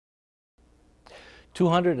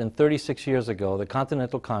236 years ago, the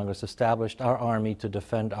Continental Congress established our Army to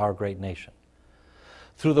defend our great nation.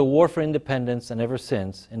 Through the War for Independence and ever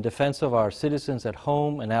since, in defense of our citizens at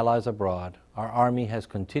home and allies abroad, our Army has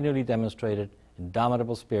continually demonstrated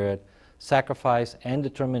indomitable spirit, sacrifice, and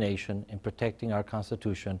determination in protecting our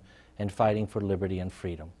Constitution and fighting for liberty and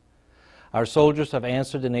freedom. Our soldiers have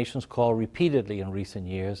answered the nation's call repeatedly in recent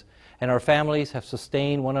years, and our families have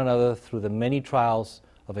sustained one another through the many trials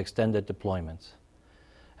of extended deployments.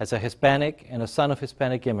 As a Hispanic and a son of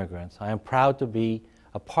Hispanic immigrants, I am proud to be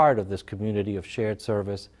a part of this community of shared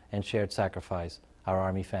service and shared sacrifice, our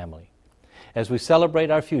Army family. As we celebrate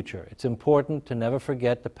our future, it's important to never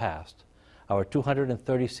forget the past, our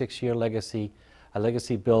 236-year legacy, a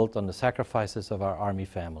legacy built on the sacrifices of our Army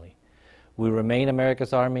family. We remain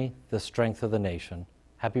America's Army, the strength of the nation.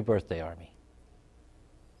 Happy birthday, Army.